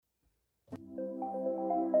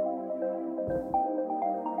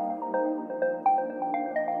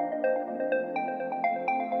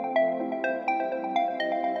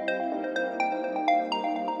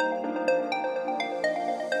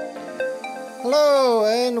Hello,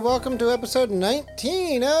 and welcome to episode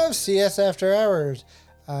 19 of CS After Hours.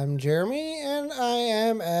 I'm Jeremy, and I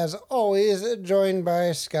am, as always, joined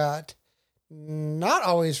by Scott. Not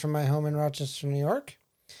always from my home in Rochester, New York,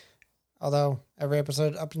 although every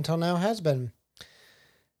episode up until now has been.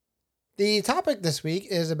 The topic this week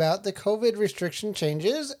is about the COVID restriction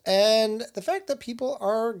changes and the fact that people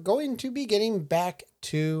are going to be getting back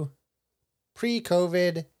to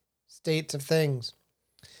pre-COVID states of things.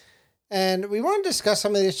 And we want to discuss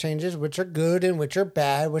some of these changes, which are good and which are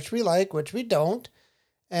bad, which we like, which we don't.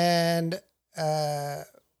 And, we're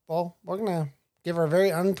going to give our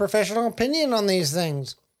very unprofessional opinion on these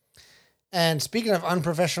things. And speaking of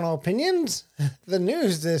unprofessional opinions, the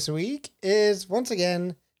news this week is, once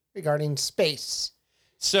again, regarding space.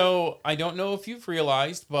 So, I don't know if you've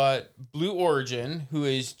realized, but Blue Origin, who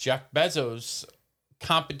is Jeff Bezos'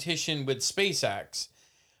 competition with SpaceX,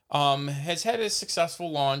 has had a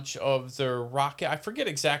successful launch of their rocket. I forget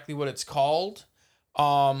exactly what it's called,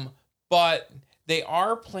 but they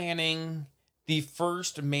are planning the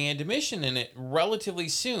first manned mission in it relatively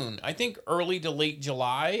soon. I think early to late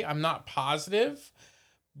July. I'm not positive,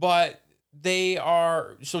 but they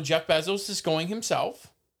are. So Jeff Bezos is going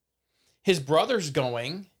himself. His brother's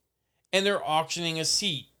going, and they're auctioning a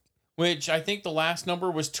seat, which I think the last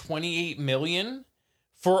number was 28 million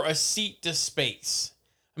for a seat to space.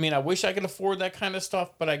 I mean, I wish I could afford that kind of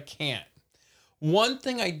stuff, but I can't. One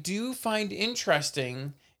thing I do find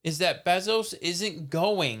interesting is that Bezos isn't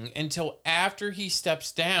going until after he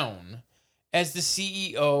steps down as the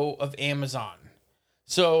CEO of Amazon.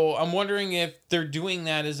 So I'm wondering if they're doing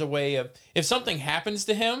that as a way of, if something happens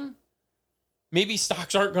to him, maybe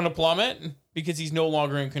stocks aren't going to plummet because he's no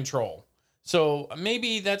longer in control. So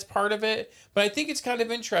maybe that's part of it. But I think it's kind of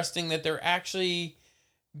interesting that they're actually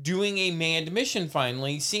doing a manned mission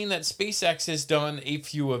finally, seeing that SpaceX has done a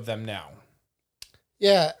few of them now.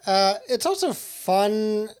 Yeah, it's also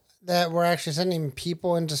fun that we're actually sending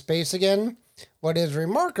people into space again. What is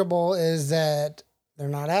remarkable is that they're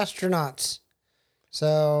not astronauts.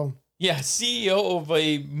 So... yeah, CEO of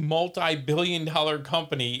a multi-billion-dollar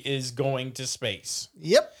company is going to space.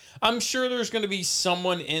 Yep. I'm sure there's going to be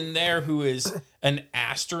someone in there who is an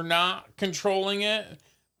astronaut controlling it,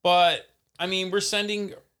 but I mean, we're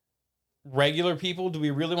sending regular people. Do we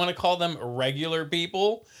really want to call them regular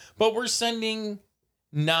people? But we're sending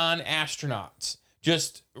non-astronauts.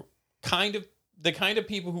 Just the kind of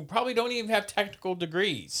people who probably don't even have technical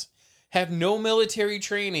degrees, have no military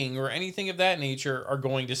training or anything of that nature, are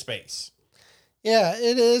going to space. Yeah,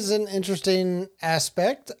 it is an interesting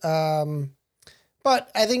aspect. But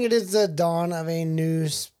I think it is the dawn of a new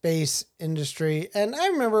space industry. And I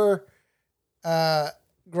remember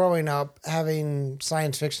growing up having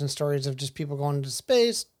science fiction stories of just people going to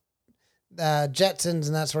space, Jetsons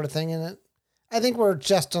and that sort of thing. And I think we're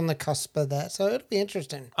just on the cusp of that. So it'll be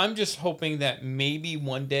interesting. I'm just hoping that maybe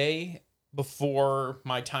one day before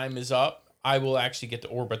my time is up, I will actually get to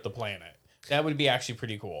orbit the planet. That would be actually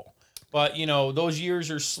pretty cool. But, you know, those years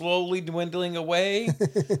are slowly dwindling away.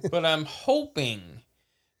 But I'm hoping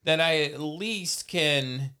that I at least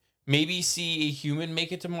can maybe see a human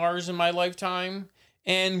make it to Mars in my lifetime.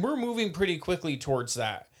 And we're moving pretty quickly towards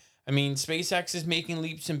that. I mean, SpaceX is making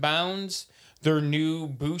leaps and bounds. Their new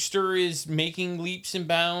booster is making leaps and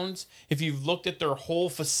bounds. If you've looked at their whole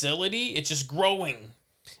facility, it's just growing.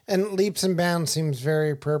 And leaps and bounds seems very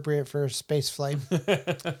appropriate for space flight.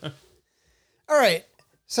 All right.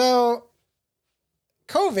 So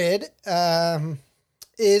COVID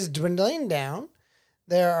is dwindling down.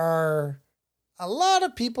 There are a lot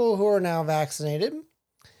of people who are now vaccinated.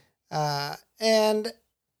 And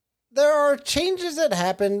there are changes that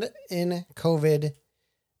happened in COVID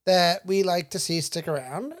that we like to see stick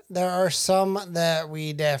around. There are some that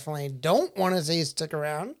we definitely don't want to see stick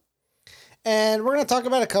around. And we're going to talk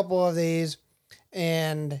about a couple of these.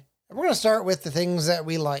 And we're going to start with the things that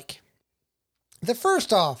we like. The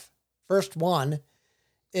first one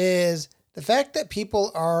is the fact that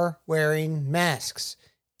people are wearing masks,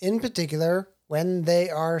 in particular when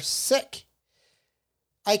they are sick.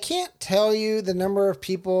 I can't tell you the number of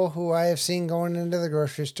people who I have seen going into the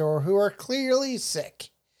grocery store who are clearly sick,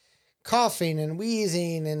 coughing and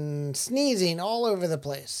wheezing and sneezing all over the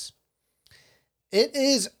place. It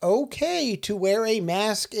is okay to wear a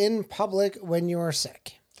mask in public when you are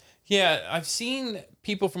sick. Yeah, I've seen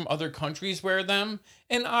people from other countries wear them,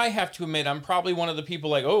 and I have to admit, I'm probably one of the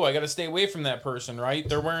people like, oh, I got to stay away from that person, right?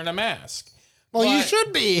 They're wearing a mask. Well, you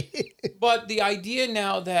should be. But the idea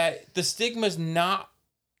now that the stigma's not,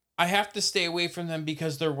 I have to stay away from them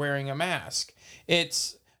because they're wearing a mask.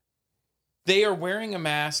 It's they are wearing a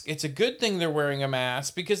mask. It's a good thing they're wearing a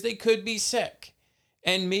mask because they could be sick.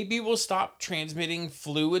 And maybe we'll stop transmitting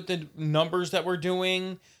flu at the numbers that we're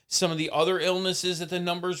doing, some of the other illnesses at the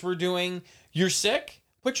numbers we're doing. You're sick?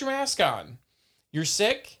 Put your mask on. You're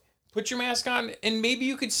sick? Put your mask on, and maybe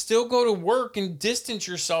you could still go to work and distance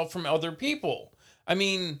yourself from other people. I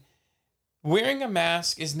mean, wearing a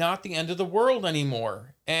mask is not the end of the world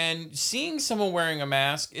anymore. And seeing someone wearing a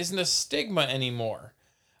mask isn't a stigma anymore.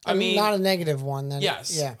 I mean, not a negative one. Then.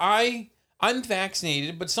 Yes. Yeah. I'm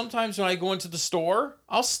vaccinated, but sometimes when I go into the store,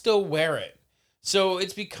 I'll still wear it. So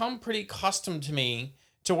it's become pretty custom to me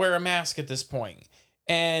to wear a mask at this point.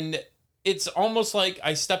 And it's almost like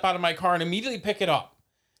I step out of my car and immediately pick it up.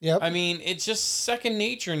 Yep. I mean, it's just second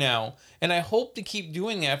nature now. And I hope to keep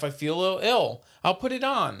doing that. If I feel a little ill, I'll put it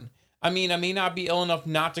on. I mean, I may not be ill enough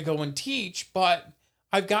not to go and teach, but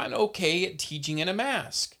I've gotten okay at teaching in a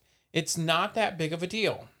mask. It's not that big of a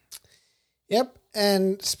deal. Yep.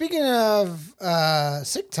 And speaking of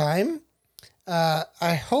sick time,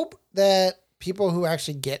 I hope that people who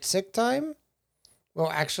actually get sick time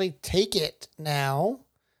will actually take it now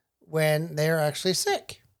when they're actually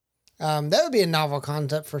sick. That would be a novel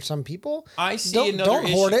concept for some people. I see another don't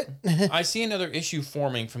issue. hoard it. I see another issue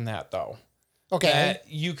forming from that, though. Okay. That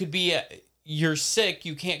you could be, you're sick,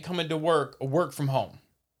 you can't come into work from home.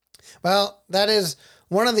 Well, that is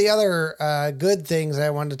one of the other good things I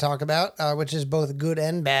wanted to talk about, which is both good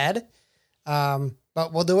and bad.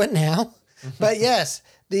 But we'll do it now. But yes,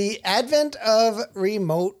 the advent of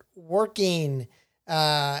remote working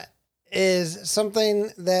is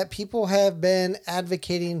something that people have been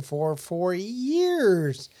advocating for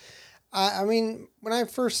years. I mean, when I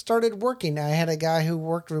first started working, I had a guy who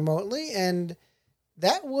worked remotely, and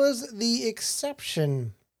that was the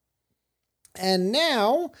exception. And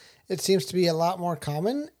now it seems to be a lot more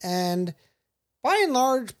common, and by and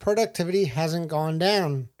large, productivity hasn't gone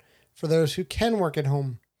down for those who can work at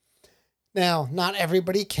home. Now, not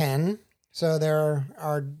everybody can, so there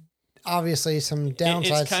are obviously some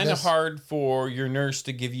downsides. It's kind of hard for your nurse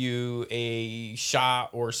to give you a shot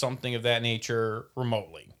or something of that nature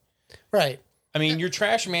remotely. Right. I mean, your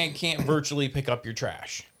trash man can't virtually pick up your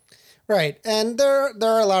trash. Right. And there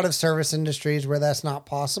are a lot of service industries where that's not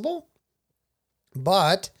possible.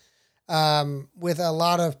 But with a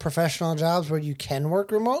lot of professional jobs where you can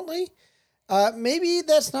work remotely, maybe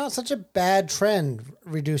that's not such a bad trend.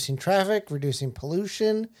 Reducing traffic, reducing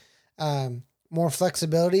pollution, more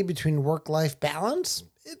flexibility between work-life balance.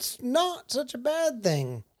 It's not such a bad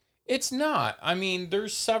thing. It's not. I mean,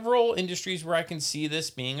 there's several industries where I can see this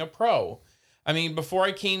being a pro. I mean, before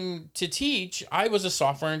I came to teach, I was a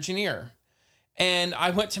software engineer. And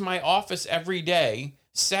I went to my office every day,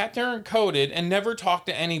 sat there and coded, and never talked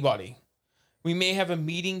to anybody. We may have a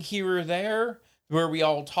meeting here or there where we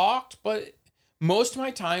all talked, but most of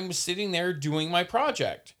my time was sitting there doing my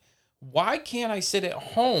project. Why can't I sit at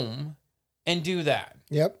home and do that?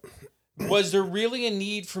 Yep. Was there really a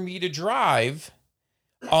need for me to drive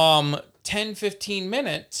 10, 15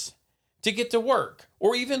 minutes to get to work,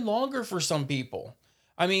 or even longer for some people?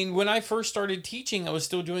 I mean, when I first started teaching, I was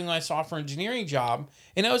still doing my software engineering job,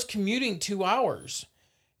 and I was commuting 2 hours.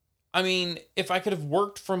 I mean, if I could have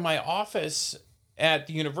worked from my office at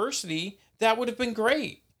the university, that would have been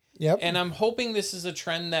great. Yep. And I'm hoping this is a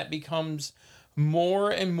trend that becomes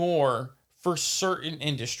more and more for certain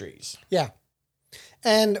industries. Yeah.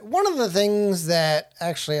 And one of the things that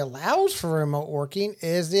actually allows for remote working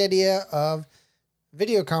is the idea of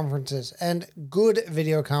video conferences, and good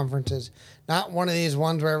video conferences. Not one of these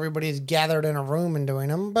ones where everybody's gathered in a room and doing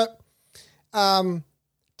them, but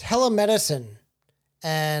telemedicine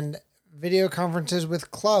and video conferences with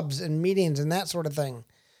clubs and meetings and that sort of thing.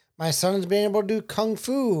 My son's been able to do Kung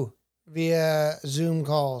Fu via Zoom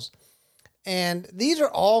calls. And these are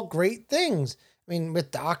all great things. I mean, with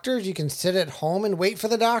doctors, you can sit at home and wait for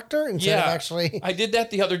the doctor instead of actually... I did that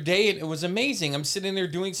the other day, and it was amazing. I'm sitting there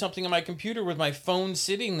doing something on my computer with my phone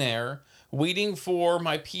sitting there, waiting for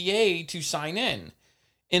my PA to sign in.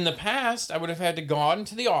 In the past, I would have had to go out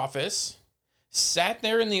into the office, sat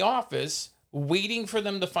there in the office, waiting for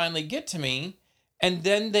them to finally get to me, and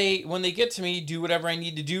then when they get to me, do whatever I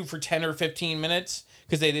need to do for 10 or 15 minutes,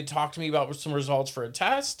 because they did talk to me about some results for a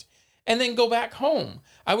test, and then go back home.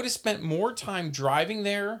 I would have spent more time driving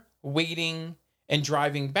there, waiting, and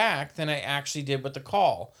driving back than I actually did with the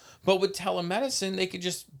call. But with telemedicine, they could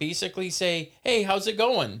just basically say, hey, how's it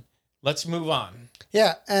going? Let's move on.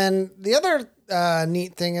 Yeah, and the other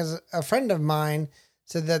neat thing is a friend of mine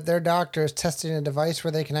said that their doctor is testing a device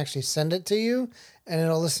where they can actually send it to you, and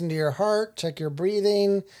it'll listen to your heart, check your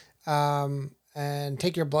breathing, and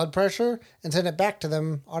take your blood pressure and send it back to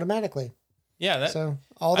them automatically. Yeah, so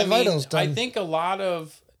all the vitals done. I think a lot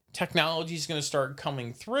of technology is going to start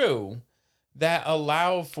coming through that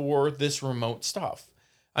allow for this remote stuff.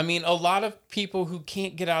 I mean, a lot of people who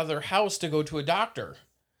can't get out of their house to go to a doctor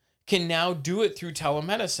can now do it through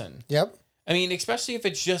telemedicine. Yep. I mean, especially if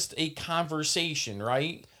it's just a conversation,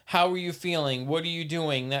 right? How are you feeling? What are you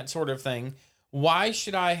doing? That sort of thing. Why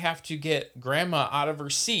should I have to get grandma out of her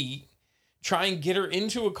seat, try and get her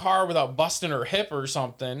into a car without busting her hip or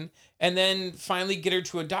something, and then finally get her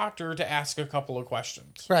to a doctor to ask a couple of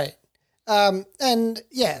questions? Right. And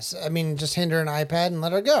yes, I mean, just hand her an iPad and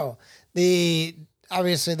let her go.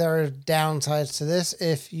 Obviously there are downsides to this.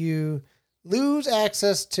 If you lose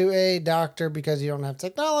access to a doctor because you don't have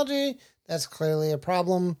technology, that's clearly a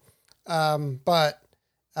problem. But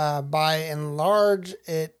by and large,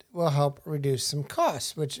 it will help reduce some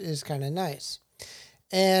costs, which is kind of nice.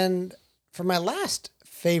 And for my last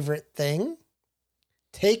favorite thing,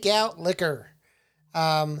 take out liquor.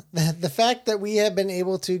 The fact that we have been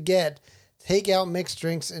able to get takeout mixed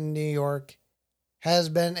drinks in New York has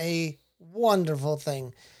been a wonderful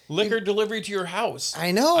thing. Liquor delivery to your house.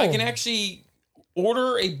 I know. I can actually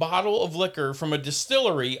order a bottle of liquor from a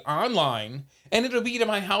distillery online, and it'll be to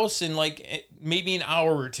my house in like maybe an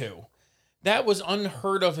hour or two. That was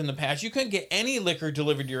unheard of in the past. You couldn't get any liquor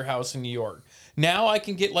delivered to your house in New York. Now I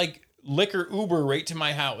can get like liquor Uber right to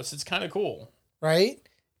my house. It's kind of cool. Right?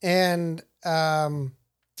 And I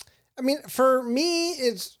mean, for me,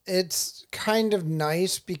 it's kind of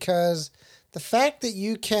nice because the fact that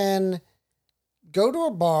you can go to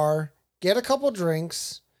a bar, get a couple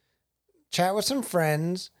drinks, chat with some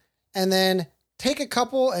friends, and then take a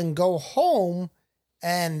couple and go home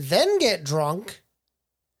and then get drunk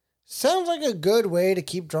sounds like a good way to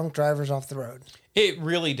keep drunk drivers off the road. It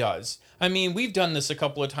really does. I mean, we've done this a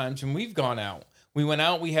couple of times when we've gone out. We went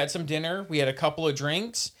out, we had some dinner, we had a couple of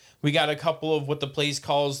drinks, we got a couple of what the place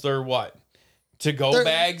calls their what? To-go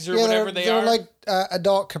bags or whatever they are. They're like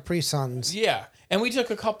adult Capri Suns. Yeah. And we took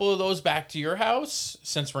a couple of those back to your house,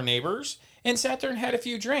 since we're neighbors, and sat there and had a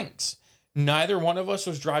few drinks. Neither one of us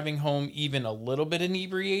was driving home even a little bit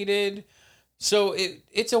inebriated. So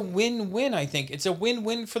it's a win-win, I think. It's a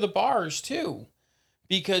win-win for the bars, too.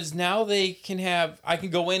 Because now I can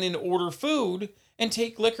go in and order food and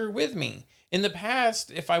take liquor with me. In the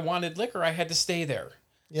past, if I wanted liquor, I had to stay there.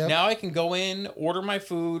 Yep. Now I can go in, order my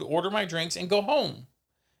food, order my drinks, and go home.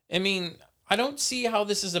 I mean, I don't see how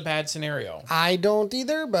this is a bad scenario. I don't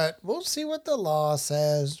either, but we'll see what the law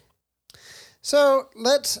says. So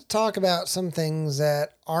let's talk about some things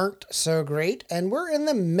that aren't so great, and we're in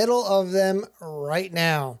the middle of them right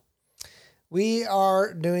now. We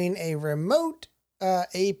are doing a remote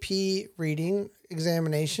AP reading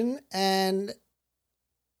examination, and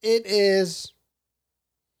it is,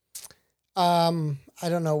 I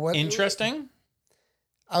don't know what. Interesting?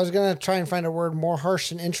 I was going to try and find a word more harsh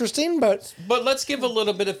than interesting, but let's give a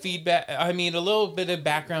little bit of feedback. I mean, a little bit of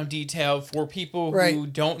background detail for people who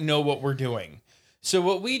don't know what we're doing. So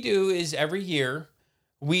what we do is every year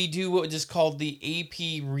we do what is called the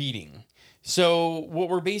AP reading. So what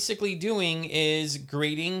we're basically doing is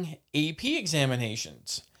grading AP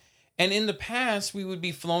examinations. And in the past, we would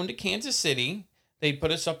be flown to Kansas City. They'd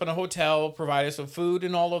put us up in a hotel, provide us with food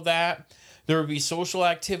and all of that. There would be social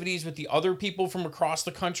activities with the other people from across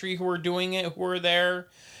the country who were doing it, who were there.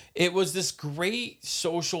 It was this great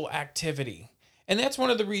social activity. And that's one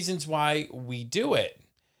of the reasons why we do it.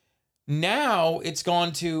 Now it's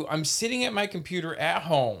gone to, I'm sitting at my computer at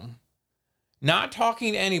home, not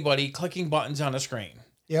talking to anybody, clicking buttons on a screen.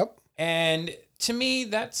 Yep. And to me,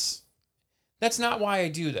 that's not why I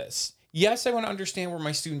do this. Yes, I want to understand where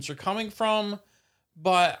my students are coming from,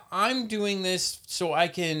 but I'm doing this so I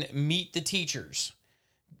can meet the teachers.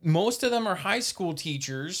 Most of them are high school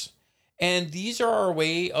teachers, and these are our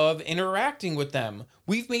way of interacting with them.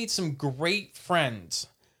 We've made some great friends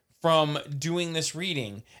from doing this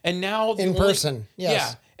reading. And now in person, yes.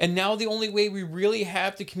 Yeah. And now the only way we really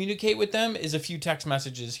have to communicate with them is a few text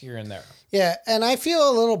messages here and there. Yeah, and I feel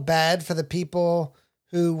a little bad for the people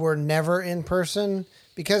who were never in person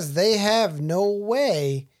because they have no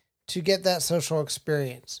way to get that social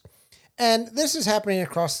experience. And this is happening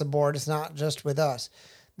across the board. It's not just with us.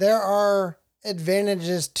 There are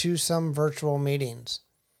advantages to some virtual meetings.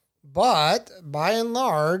 But by and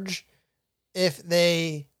large, if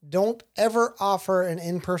they don't ever offer an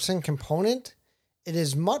in-person component, it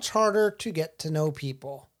is much harder to get to know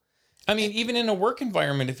people. I mean, even in a work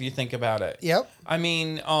environment, if you think about it. Yep. I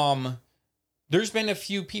mean, there's been a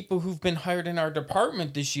few people who've been hired in our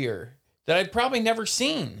department this year that I've probably never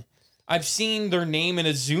seen. I've seen their name in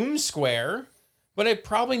a Zoom square, but I've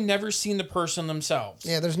probably never seen the person themselves.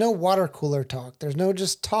 Yeah, there's no water cooler talk. There's no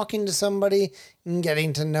just talking to somebody and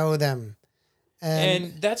getting to know them.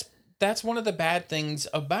 And that's one of the bad things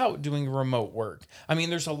about doing remote work. I mean,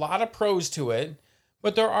 there's a lot of pros to it,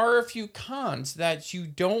 but there are a few cons that you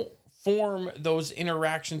don't form those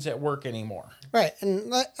interactions at work anymore. Right.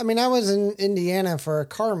 And I mean, I was in Indiana for a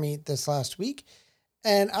car meet this last week,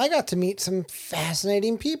 and I got to meet some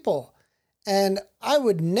fascinating people. And I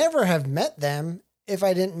would never have met them if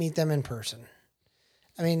I didn't meet them in person.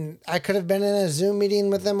 I mean, I could have been in a Zoom meeting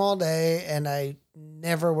with them all day, and I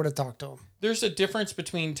never would have talked to them. There's a difference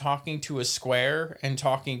between talking to a square and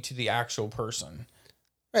talking to the actual person.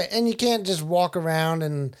 Right. And you can't just walk around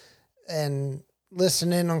and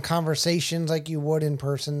listen in on conversations like you would in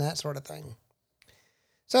person, that sort of thing.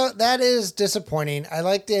 So that is disappointing. I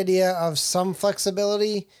like the idea of some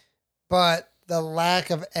flexibility, but the lack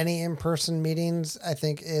of any in-person meetings, I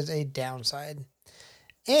think, is a downside.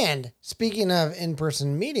 And speaking of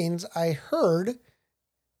in-person meetings, I heard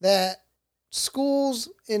that schools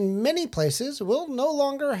in many places will no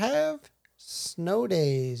longer have snow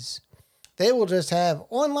days. They will just have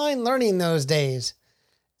online learning those days.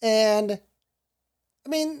 And I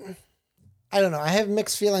mean, I don't know. I have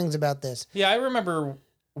mixed feelings about this. Yeah, I remember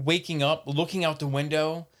waking up, looking out the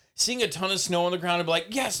window, seeing a ton of snow on the ground and be like,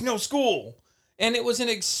 yes, no school. And it was an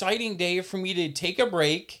exciting day for me to take a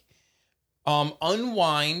break,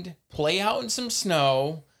 unwind, play out in some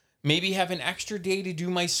snow, maybe have an extra day to do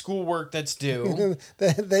my schoolwork that's due.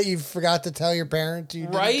 that you forgot to tell your parents you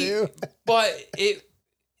didn't do. But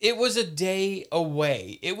it was a day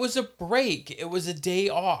away. It was a break. It was a day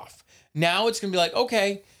off. Now it's going to be like,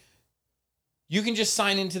 okay, you can just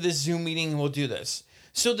sign into this Zoom meeting and we'll do this.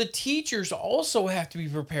 So the teachers also have to be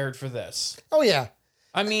prepared for this. Oh, yeah.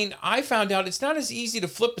 I mean, I found out it's not as easy to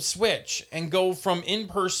flip a switch and go from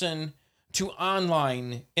in-person to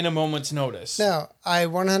online in a moment's notice. No, I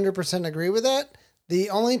 100% agree with that. The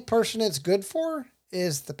only person it's good for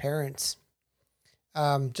is the parents.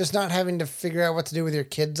 Just not having to figure out what to do with your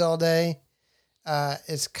kids all day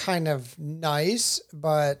is kind of nice,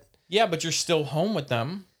 but... Yeah, but you're still home with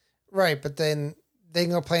them. Right, but then they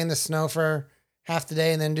can go play in the snow for half the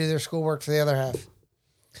day and then do their schoolwork for the other half.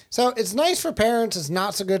 So it's nice for parents. It's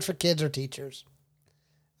not so good for kids or teachers.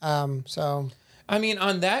 I mean,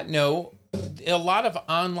 on that note, a lot of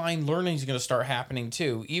online learning is going to start happening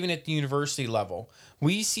too, even at the university level.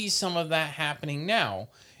 We see some of that happening now.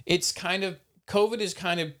 COVID has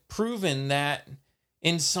kind of proven that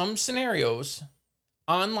in some scenarios,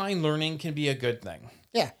 online learning can be a good thing.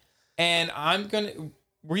 Yeah. And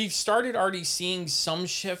we've started already seeing some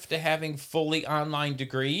shift to having fully online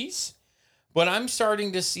degrees, but I'm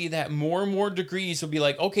starting to see that more and more degrees will be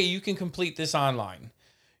like, okay, you can complete this online.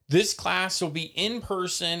 This class will be in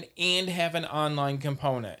person and have an online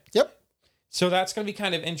component. Yep. So that's going to be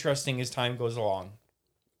kind of interesting as time goes along.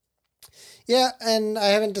 Yeah, and I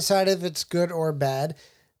haven't decided if it's good or bad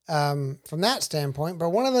from that standpoint, but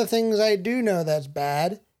one of the things I do know that's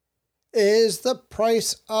bad is the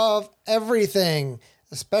price of everything,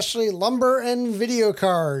 especially lumber and video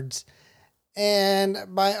cards. And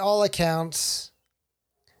by all accounts,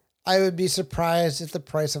 I would be surprised if the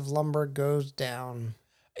price of lumber goes down.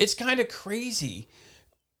 It's kind of crazy.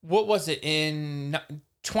 What was it in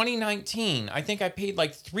 2019? I think I paid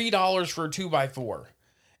like $3 for a 2x4.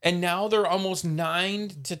 And now they're almost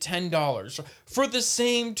 $9 to $10 for the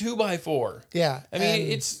same 2x4. Yeah. I mean,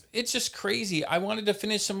 it's just crazy. I wanted to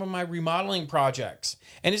finish some of my remodeling projects.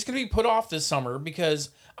 And it's going to be put off this summer because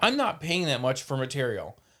I'm not paying that much for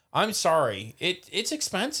material. I'm sorry. It's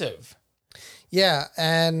expensive. Yeah.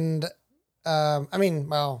 And,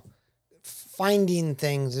 finding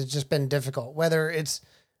things has just been difficult, whether it's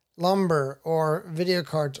lumber or video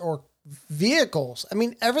cards or vehicles. I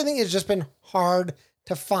mean, everything has just been hard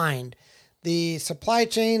to find. The supply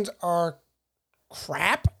chains are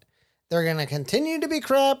crap. They're going to continue to be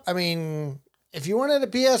crap. I mean, if you wanted a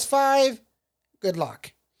PS5, good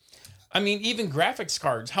luck. I mean, even graphics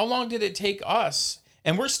cards. How long did it take us?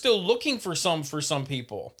 And we're still looking for some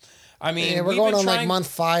people. I mean, yeah, we're going on like month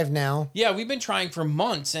 5 now. Yeah, we've been trying for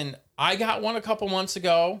months, and I got one a couple months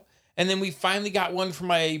ago, and then we finally got one for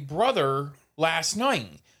my brother last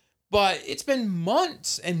night. But it's been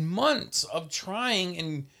months and months of trying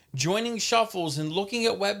and joining shuffles and looking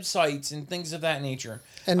at websites and things of that nature.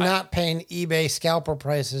 And not paying eBay scalper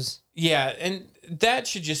prices. Yeah, and that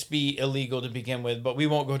should just be illegal to begin with, but we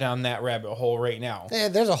won't go down that rabbit hole right now. Yeah,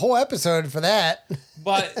 there's a whole episode for that.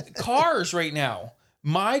 But cars right now.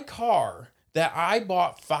 My car that I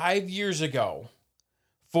bought 5 years ago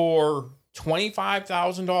for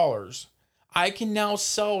 $25,000, I can now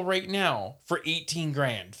sell right now for 18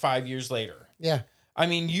 grand 5 years later. Yeah. I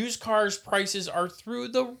mean, used cars prices are through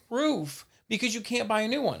the roof because you can't buy a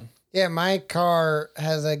new one. Yeah, my car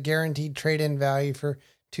has a guaranteed trade-in value for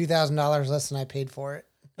 $2,000 less than I paid for it.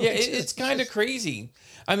 Yeah, it's kind of crazy.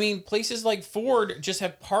 I mean, places like Ford just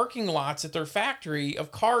have parking lots at their factory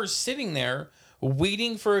of cars sitting there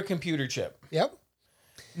waiting for a computer chip. Yep.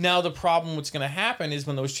 Now, the problem what's going to happen is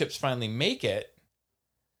when those chips finally make it,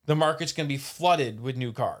 the market's going to be flooded with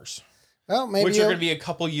new cars. Well, maybe which are going to be a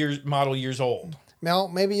couple model years old. Well,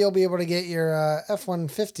 maybe you'll be able to get your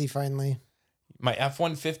F-150 finally. My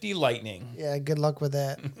F-150 Lightning. Yeah, good luck with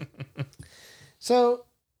that. So,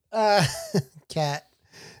 cat.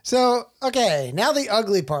 So, okay, now the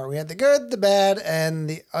ugly part. We had the good, the bad, and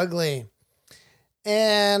the ugly.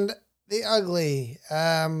 And the ugly.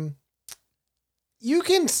 You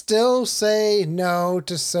can still say no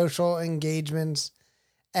to social engagements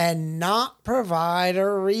and not provide a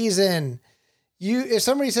reason. If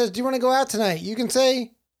somebody says, "Do you want to go out tonight?" You can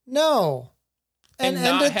say no, and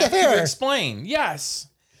not end it have there. to explain. Yes,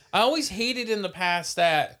 I always hated in the past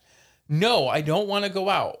that no, I don't want to go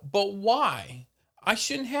out, but why? I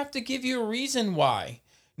shouldn't have to give you a reason why.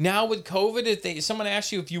 Now with COVID, if someone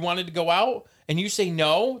asks you if you wanted to go out and you say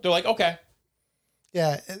no, they're like, okay.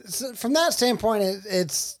 Yeah, from that standpoint,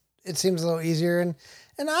 it seems a little easier, and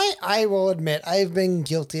I will admit I've been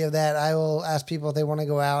guilty of that. I will ask people if they want to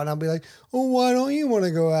go out, and I'll be like, "Oh, why don't you want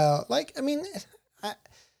to go out?" Like, I mean,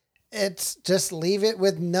 it's just leave it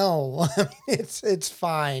with no. I mean, it's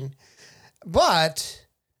fine, but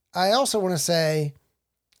I also want to say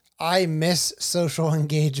I miss social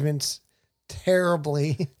engagements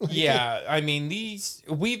terribly. Yeah, I mean,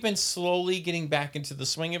 we've been slowly getting back into the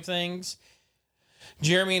swing of things.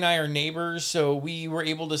 Jeremy and I are neighbors, so we were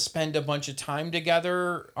able to spend a bunch of time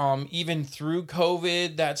together, even through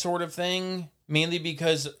COVID, that sort of thing, mainly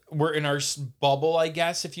because we're in our bubble, I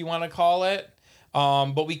guess, if you want to call it.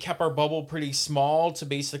 But we kept our bubble pretty small to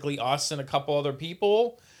basically us and a couple other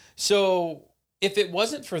people. So if it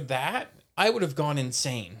wasn't for that, I would have gone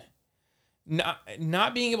insane.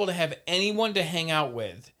 Not being able to have anyone to hang out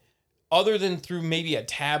with other than through maybe a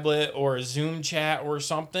tablet or a Zoom chat or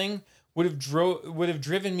something would have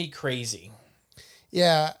driven me crazy.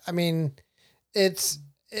 Yeah, I mean, it's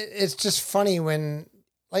just funny when,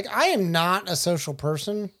 like, I am not a social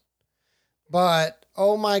person, but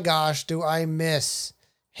oh my gosh, do I miss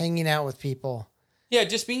hanging out with people. Yeah,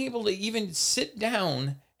 just being able to even sit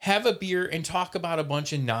down, have a beer, and talk about a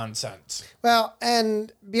bunch of nonsense. Well,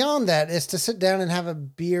 and beyond that is to sit down and have a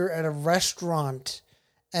beer at a restaurant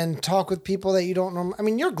and talk with people that you don't know. I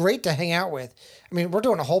mean, you're great to hang out with. I mean, we're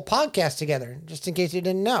doing a whole podcast together, just in case you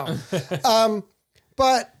didn't know.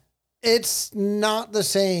 But it's not the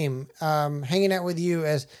same hanging out with you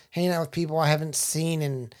as hanging out with people I haven't seen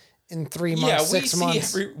in 3 months, 6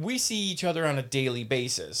 months. We see each other on a daily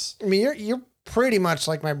basis. I mean, you're pretty much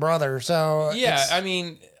like my brother. So yeah, I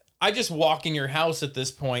mean, I just walk in your house at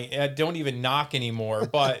this point. I don't even knock anymore.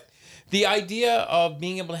 But the idea of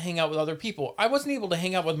being able to hang out with other people, I wasn't able to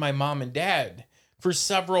hang out with my mom and dad for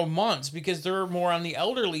several months because they're more on the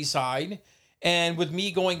elderly side. And with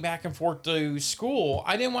me going back and forth to school,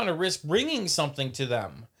 I didn't want to risk bringing something to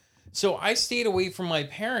them. So I stayed away from my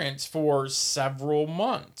parents for several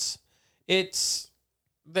months. It's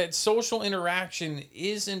that social interaction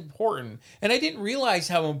is important. And I didn't realize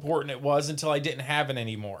how important it was until I didn't have it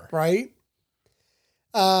anymore. Right.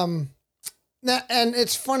 Now, and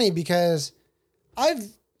it's funny because I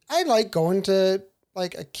like going to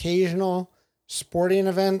like occasional sporting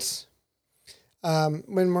events. When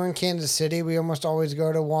we're in Kansas City, we almost always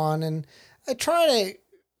go to one, and I try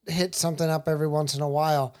to hit something up every once in a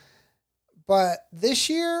while. But this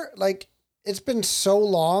year, like, it's been so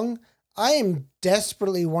long, I am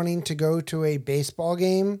desperately wanting to go to a baseball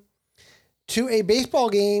game team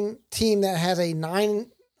that has a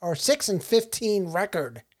 6-15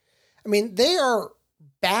 record. I mean, they are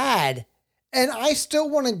bad, and I still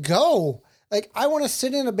want to go. Like, I want to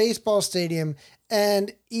sit in a baseball stadium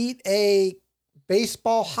and eat a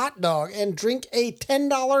baseball hot dog and drink a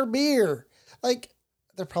 $10 beer. Like,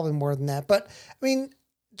 they're probably more than that. But, I mean,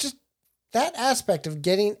 just that aspect of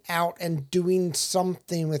getting out and doing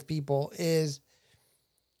something with people is,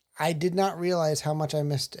 I did not realize how much I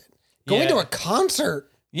missed it. Going to a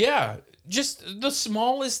concert. Yeah. Just the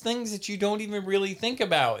smallest things that you don't even really think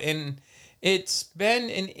about. And it's been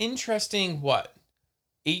an interesting,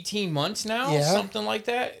 18 months now? Yeah. Something like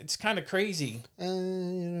that? It's kind of crazy.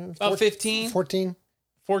 About 15? 14.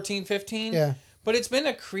 14, 15? Yeah. But it's been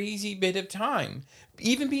a crazy bit of time.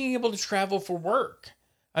 Even being able to travel for work.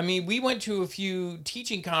 I mean, we went to a few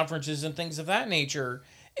teaching conferences and things of that nature,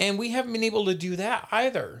 and we haven't been able to do that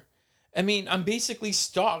either. I mean, I'm basically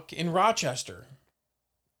stuck in Rochester.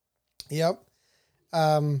 Yep.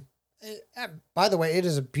 By the way, it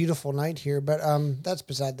is a beautiful night here, but that's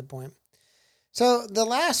beside the point. So the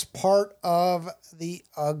last part of the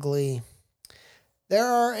ugly, there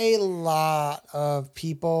are a lot of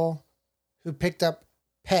people who picked up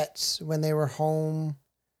pets when they were home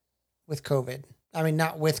with COVID. I mean,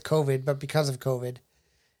 not with COVID, but because of COVID.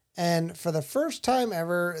 And for the first time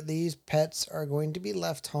ever, these pets are going to be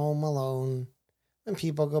left home alone when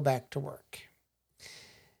people go back to work.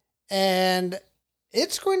 And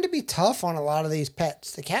it's going to be tough on a lot of these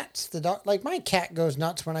pets. The cats, the dog, like my cat goes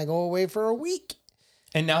nuts when I go away for a week.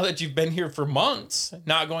 And now that you've been here for months,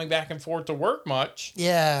 not going back and forth to work much.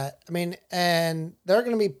 Yeah. I mean, and there are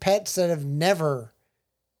going to be pets that have never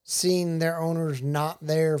seen their owners not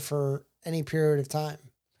there for any period of time.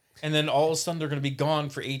 And then all of a sudden they're going to be gone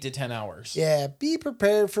for 8 to 10 hours. Yeah. Be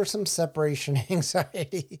prepared for some separation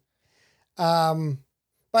anxiety. But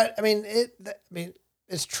I mean,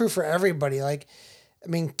 it's true for everybody. Like, I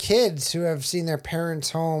mean, kids who have seen their parents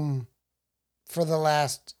home for the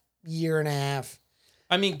last year and a half.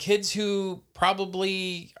 I mean, kids who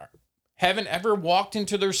probably haven't ever walked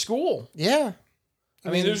into their school. Yeah. I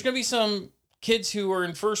mean, there's going to be some kids who are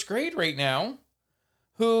in first grade right now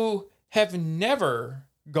who have never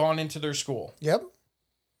gone into their school. Yep.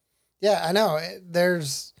 Yeah, I know.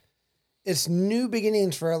 It's new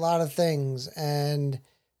beginnings for a lot of things. And,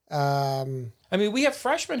 I mean, we have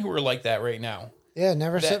freshmen who are like that right now. Yeah,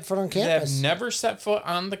 never set foot on campus. That have never set foot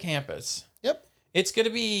on the campus. Yep. It's going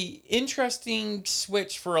to be interesting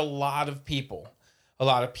switch for a lot of people. A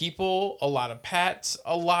lot of people, a lot of pets,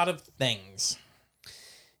 a lot of things.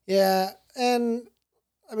 Yeah, and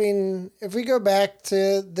I mean, if we go back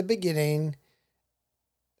to the beginning,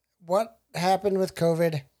 what happened with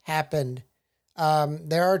COVID happened.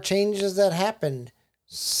 There are changes that happened.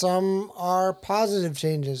 Some are positive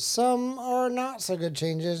changes. Some are not so good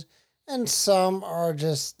changes. And some are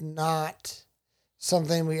just not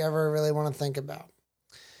something we ever really want to think about.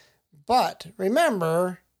 But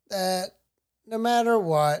remember that no matter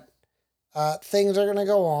what, things are going to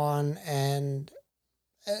go on and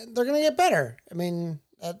they're going to get better. I mean,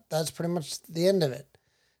 that's pretty much the end of it.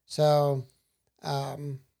 So,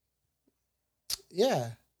 yeah.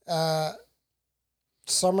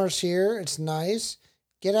 Summer's here. It's nice.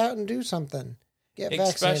 Get out and do something. Get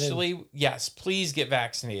vaccinated. Especially, yes, please get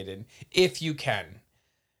vaccinated if you can.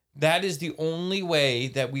 That is the only way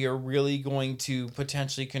that we are really going to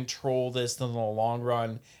potentially control this in the long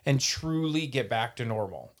run and truly get back to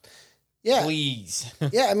normal. Yeah. Please.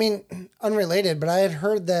 Yeah, I mean, unrelated, but I had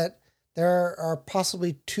heard that there are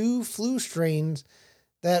possibly 2 flu strains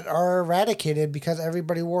that are eradicated because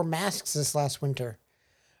everybody wore masks this last winter.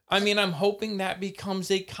 I mean, I'm hoping that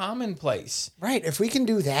becomes a commonplace. Right. If we can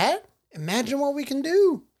do that, imagine what we can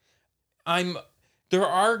do. There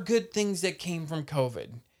are good things that came from COVID.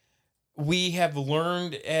 We have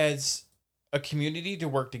learned as a community to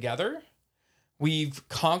work together. We've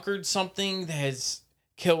conquered something that has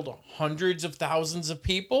killed hundreds of thousands of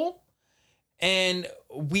people. And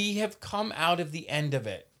we have come out of the end of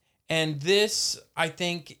it. And this, I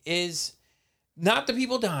think, is not the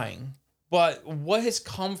people dying, but what has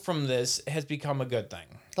come from this has become a good thing.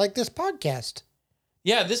 Like this podcast.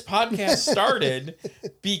 Yeah, this podcast started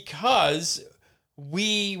because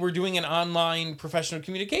we were doing an online professional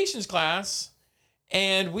communications class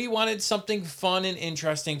and we wanted something fun and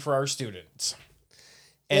interesting for our students.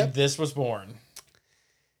 And This was born.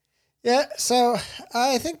 Yeah, so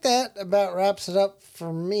I think that about wraps it up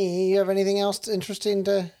for me. You have anything else interesting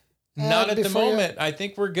to add? Not at the moment. I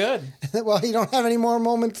think we're good. Well, you don't have any more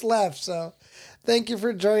moments left, so thank you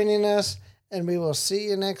for joining us, and we will see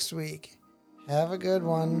you next week. Have a good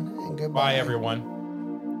one, and goodbye. Bye, everyone.